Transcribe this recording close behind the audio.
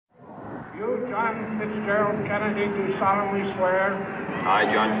You, John Fitzgerald Kennedy, do solemnly swear. I,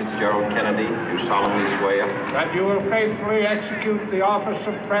 John Fitzgerald Kennedy, do solemnly swear. That you will faithfully execute the office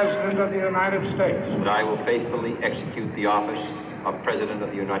of President of the United States. That I will faithfully execute the office of President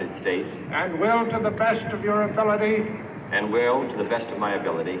of the United States. And will, to the best of your ability. And will, to the best of my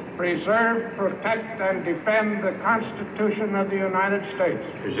ability. Preserve, protect, and defend the Constitution of the United States.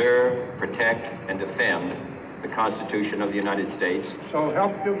 Preserve, protect, and defend the Constitution of the United States. So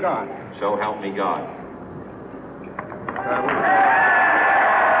help you God. So help me God.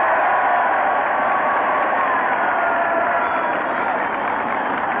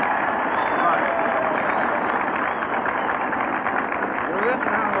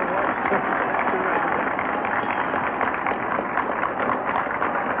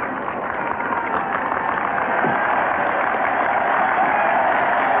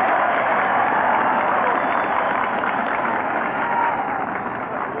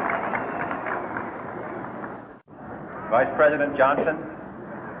 Vice President Johnson,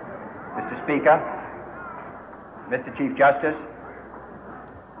 Mr. Speaker, Mr. Chief Justice,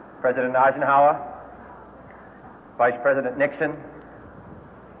 President Eisenhower, Vice President Nixon,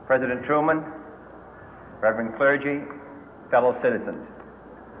 President Truman, Reverend clergy, fellow citizens.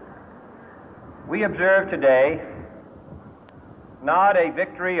 We observe today not a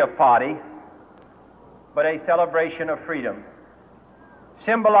victory of party, but a celebration of freedom,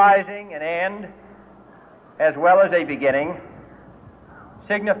 symbolizing an end as well as a beginning,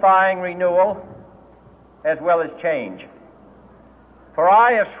 signifying renewal as well as change. For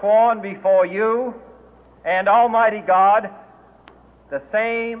I have sworn before you and Almighty God the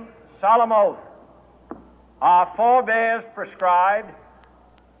same solemn oath our forebears prescribed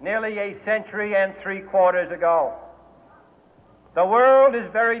nearly a century and 3/4 ago. The world is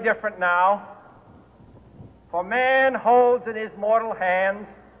very different now, for man holds in his mortal hands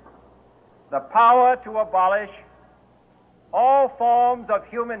the power to abolish all forms of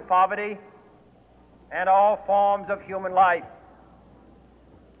human poverty and all forms of human life.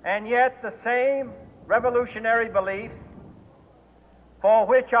 And yet the same revolutionary beliefs for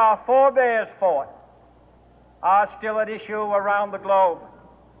which our forebears fought are still at issue around the globe.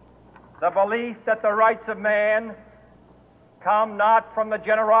 The belief that the rights of man come not from the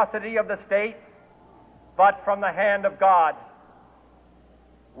generosity of the state, but from the hand of God.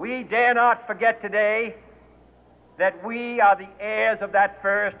 We dare not forget today that we are the heirs of that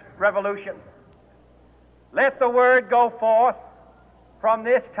first revolution. Let the word go forth from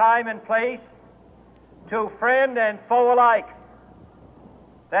this time and place to friend and foe alike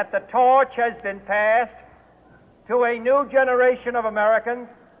that the torch has been passed to a new generation of Americans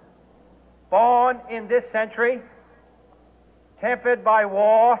born in this century, tempered by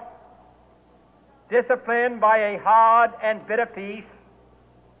war, disciplined by a hard and bitter peace,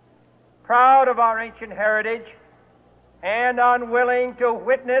 proud of our ancient heritage, and unwilling to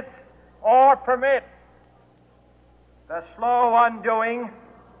witness or permit the slow undoing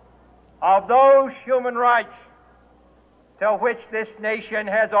of those human rights to which this nation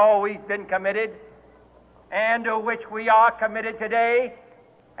has always been committed and to which we are committed today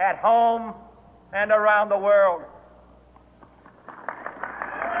at home and around the world.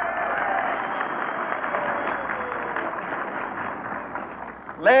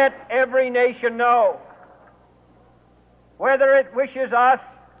 Let every nation know, whether it wishes us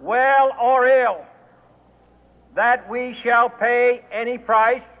well or ill, that we shall pay any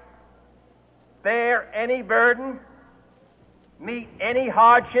price, bear any burden, meet any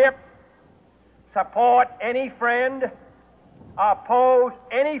hardship, support any friend, oppose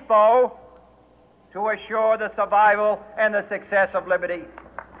any foe to assure the survival and the success of liberty.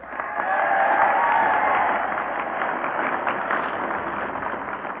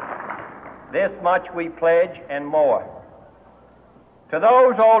 This much we pledge and more. To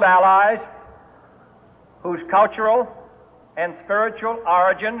those old allies whose cultural and spiritual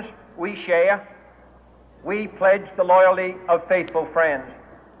origins we share, we pledge the loyalty of faithful friends.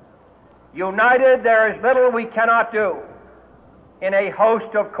 United, there is little we cannot do in a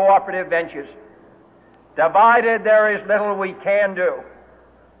host of cooperative ventures. Divided, there is little we can do,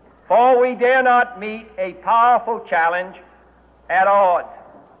 for we dare not meet a powerful challenge at odds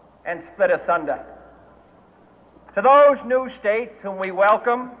and split asunder. To those new states whom we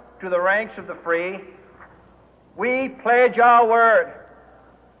welcome to the ranks of the free, we pledge our word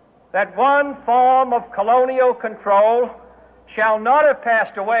that one form of colonial control shall not have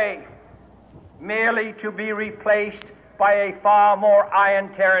passed away, merely to be replaced by a far more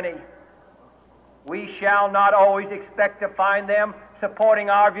iron tyranny. We shall not always expect to find them supporting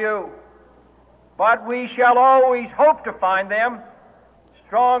our view, but we shall always hope to find them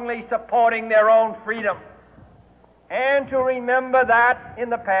strongly supporting their own freedom, and to remember that in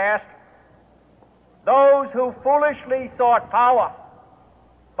the past, those who foolishly sought power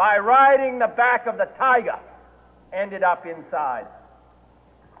by riding the back of the tiger ended up inside.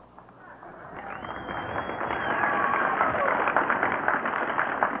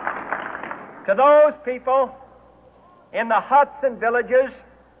 To those people in the huts and villages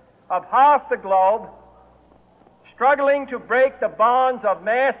of half the globe struggling to break the bonds of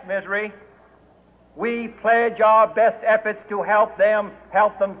mass misery, we pledge our best efforts to help them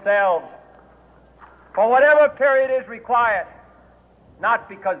help themselves for whatever period is required, not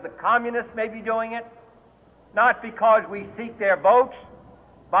because the communists may be doing it, not because we seek their votes,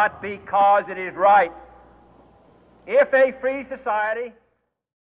 but because it is right. If a free society